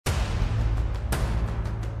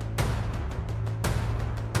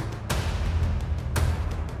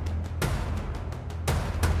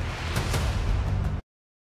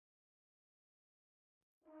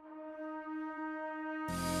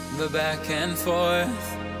The back and forth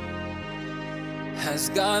has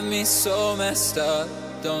got me so messed up.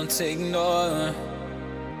 Don't ignore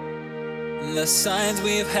the signs.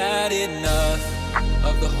 We've had enough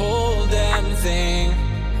of the whole damn thing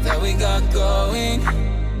that we got going.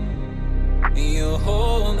 You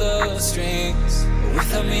hold the strings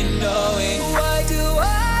without me knowing. Why do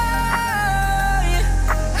I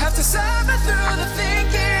have to suffer through the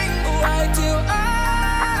thinking? Why do I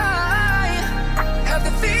have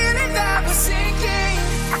the feeling that we're sinking?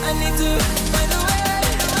 I need to find a way.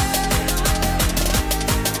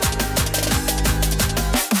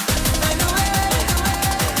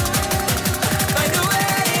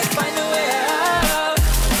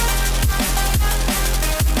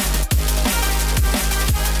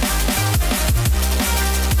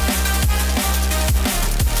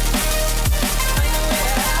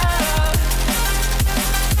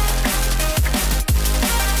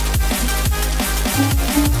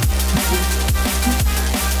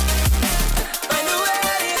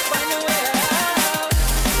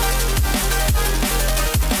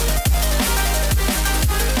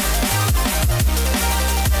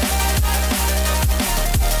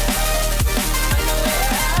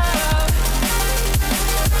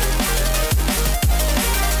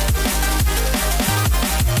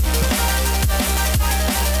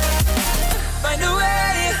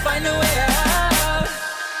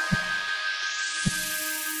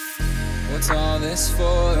 What's all this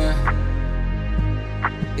for?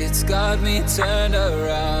 It's got me turned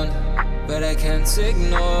around, but I can't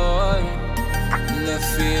ignore the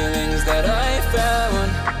feelings that I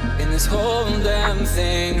found in this whole damn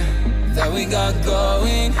thing that we got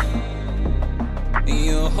going.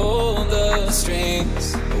 You hold the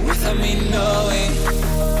strings without me knowing.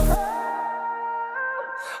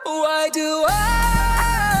 Why do I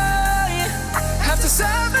have to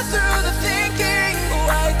suffer through the thinking?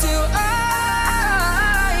 Why do I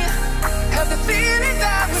have the feeling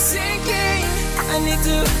that we're sinking? I need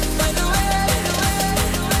to